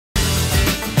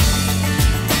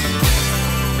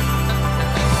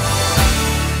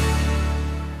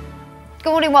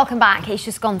morning, welcome back. It's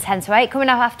just gone 10 to 8. Coming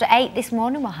up after 8 this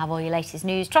morning, we'll have all your latest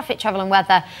news, traffic, travel and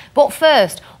weather. But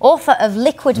first, author of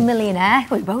Liquid Millionaire.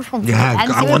 We both want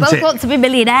to be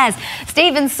millionaires.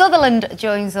 Sutherland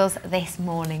joins us this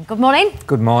morning. Good morning.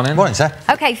 Good morning. Morning, sir.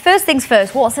 OK, first things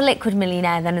first, what's a liquid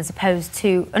millionaire then as opposed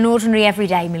to an ordinary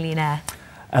everyday millionaire?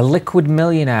 A liquid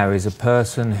millionaire is a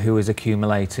person who has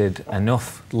accumulated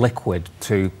enough liquid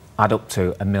to add up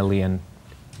to £1 million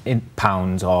in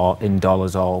pounds or in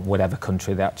dollars or whatever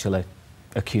country they actually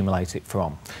accumulate it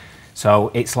from. So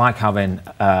it's like having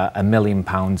 £1 million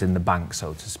in the bank,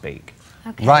 so to speak.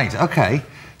 Okay. Right, OK.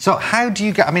 So how do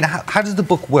you get, I mean, how does the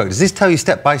book work? Does this tell you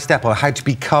step by step on how to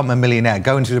become a millionaire,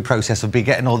 going through the process of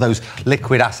getting all those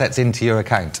liquid assets into your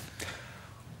account?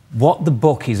 What the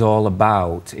book is all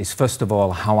about is, first of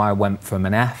all, how I went from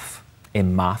an F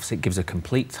in maths. It gives a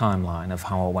complete timeline of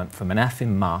how I went from an F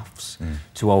in maths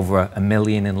to over £1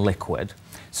 million in liquid,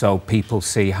 so people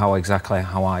see exactly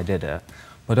how I did it,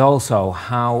 but also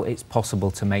how it's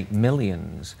possible to make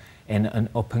millions in an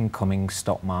up-and-coming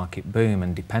stock market boom,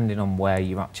 and depending on where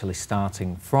you're actually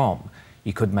starting from,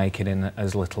 you could make it in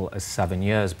as little as 7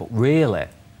 years. But really,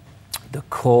 the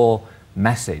core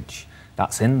message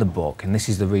that's in the book, and this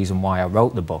is the reason why I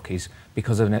wrote the book, is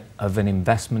because of an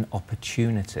investment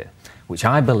opportunity, which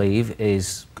I believe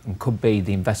is and could be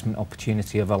the investment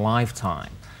opportunity of a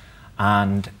lifetime.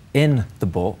 And in the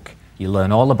book, you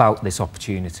learn all about this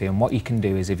opportunity, and what you can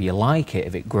do is, if you like it,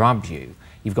 if it grabs you,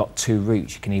 you've got two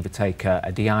routes. You can either take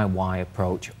a DIY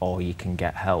approach or you can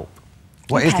get help.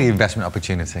 What is the investment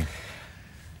opportunity?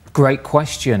 Great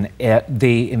question.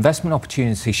 The investment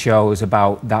opportunity shows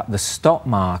about that the stock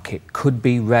market could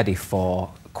be ready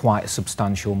for quite a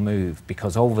substantial move,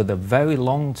 because over the very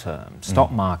long term,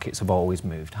 stock markets have always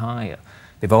moved higher.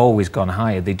 They've always gone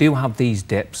higher. They do have these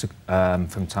dips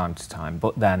from time to time,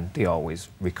 but then they always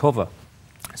recover.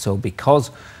 So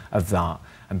because of that,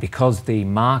 and because the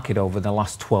market over the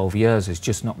last 12 years has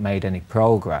just not made any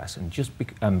progress,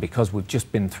 and because we've just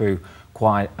been through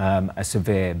quite a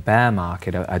severe bear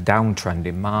market, a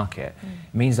downtrending market,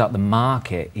 it means that the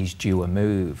market is due a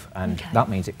move, and that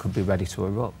means it could be ready to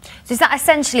erupt. So is that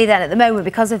essentially then, at the moment,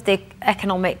 because of the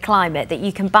economic climate, that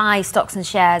you can buy stocks and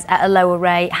shares at a lower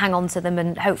rate, hang on to them,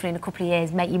 and hopefully in a couple of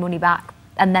years make your money back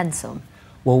and then some?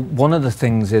 Well, one of the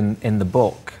things in the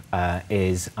book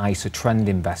is ISA trend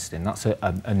investing. That's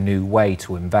a new way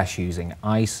to invest using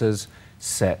ISAs,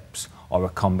 SIPs, or a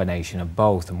combination of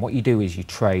both. And what you do is you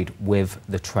trade with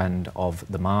the trend of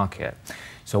the market.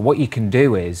 So what you can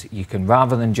do is, you can,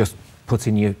 rather than just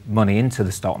putting your money into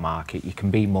the stock market, you can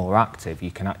be more active.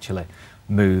 You can actually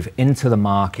move into the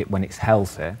market when it's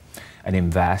healthy and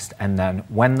invest, and then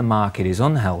when the market is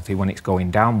unhealthy, when it's going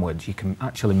downwards, you can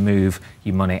actually move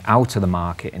your money out of the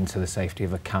market into the safety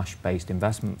of a cash-based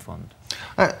investment fund.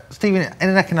 Stephen, in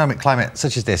an economic climate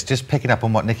such as this, just picking up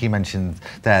on what Nikki mentioned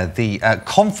there, the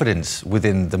confidence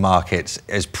within the markets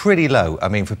is pretty low. I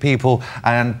mean, for people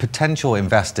and potential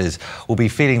investors will be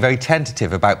feeling very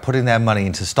tentative about putting their money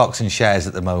into stocks and shares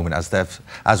at the moment,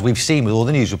 as we've seen with all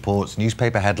the news reports,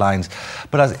 newspaper headlines.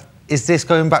 But is this,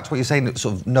 going back to what you're saying,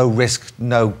 sort of no risk,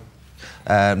 no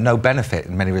benefit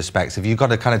in many respects? Have you got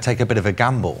to kind of take a bit of a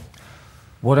gamble?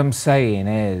 What I'm saying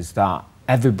is that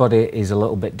everybody is a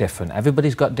little bit different.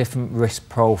 Everybody's got different risk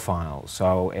profiles,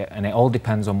 and it all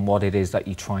depends on what it is that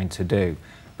you're trying to do.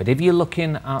 But if you're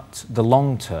looking at the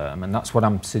long term, and that's what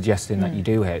I'm suggesting that you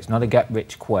do here, it's not a get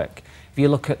rich quick. If you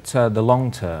look at the long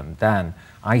term, then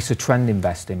ISA trend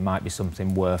investing might be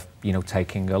something worth,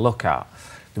 taking a look at.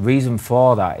 The reason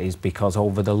for that is because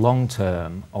over the long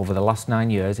term, over the last 9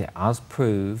 years, it has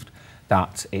proved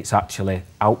that it's actually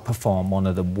outperformed one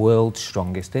of the world's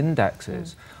strongest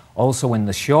indexes. Also in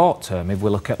the short term, if we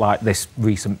look at like this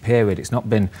recent period, it's not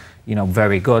been,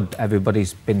 very good.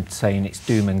 Everybody's been saying it's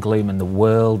doom and gloom and the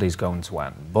world is going to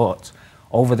end. But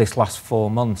over this last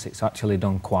 4 months, it's actually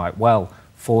done quite well.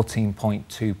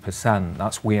 14.2%.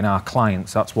 That's we and our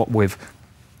clients. That's what we've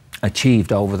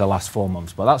achieved over the last 4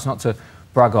 months. But that's not to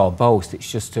brag or boast. It's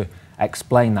just to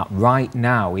explain that right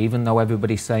now, even though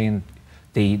everybody's saying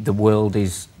the world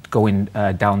is going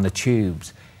down the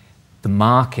tubes, the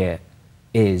market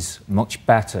is much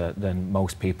better than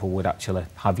most people would actually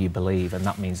have you believe, and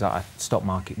that means that a stock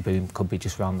market boom could be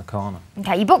just round the corner.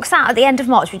 OK, your book's out at the end of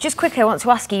March, but just quickly I want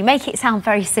to ask you make it sound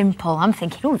very simple. I'm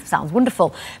thinking, oh, that sounds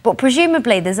wonderful, but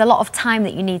presumably there's a lot of time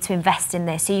that you need to invest in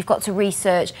this, so you've got to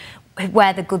research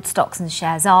where the good stocks and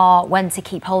shares are, when to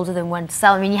keep hold of them, when to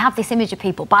sell. I mean, you have this image of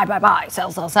people, buy, buy, buy,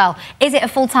 sell, sell, sell. Is it a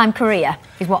full-time career,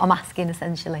 is what I'm asking,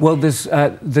 essentially? Well,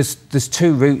 there's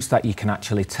two routes that you can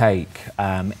actually take.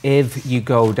 If you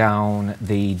go down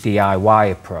the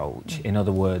DIY approach, in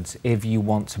other words, if you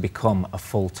want to become a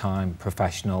full-time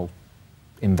professional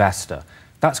investor,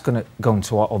 that's going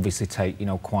to obviously take, you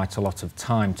know, quite a lot of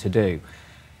time to do.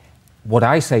 What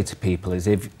I say to people is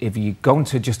if you're going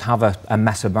to just have a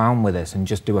mess around with this and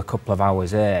just do a couple of hours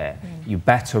here, you're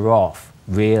better off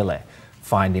really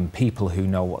finding people who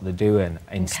know what they're doing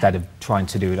instead of trying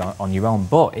to do it on your own.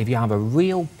 But if you have a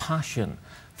real passion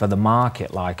for the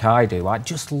market like I do, I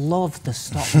just love the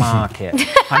stock market.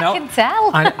 I can tell.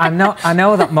 I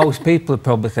know that most people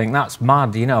probably think that's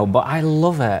mad, you know, but I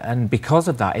love it. And because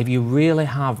of that, if you really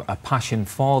have a passion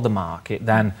for the market,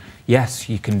 then yes,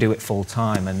 you can do it full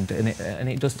time, and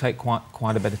it does take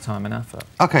quite a bit of time and effort.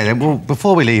 Okay, then. Well,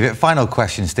 before we leave it, final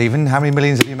question, Stephen. How many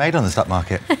millions have you made on the stock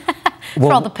market?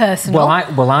 Rather personal.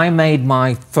 Well, I made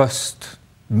my first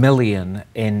million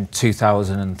in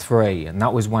 2003, and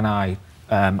that was when I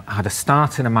had a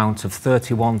starting amount of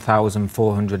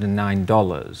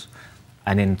 $31,409,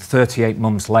 and in 38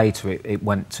 months later, it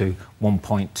went to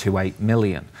 1.28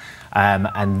 million,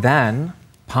 and then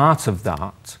part of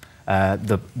that. A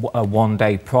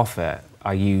one-day profit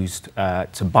I used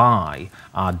to buy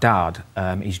our dad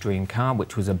his dream car,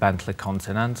 which was a Bentley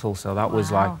Continental. So that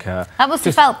was like that must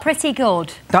have felt pretty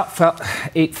good.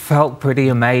 It felt pretty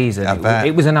amazing.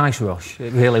 It was a nice rush.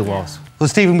 It really was. Well,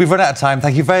 Stephen, we've run out of time.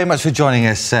 Thank you very much for joining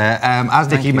us. As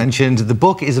Nikki mentioned, the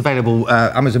book is available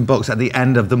Amazon Books at the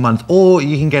end of the month, or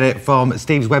you can get it from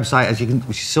Steve's website,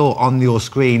 which you saw on your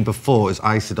screen before, is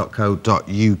isa.co.uk.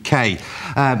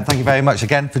 Thank you very much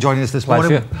again for joining us this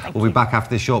morning. We'll be back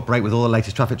after this short break with all the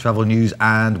latest traffic, travel news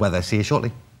and weather. See you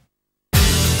shortly.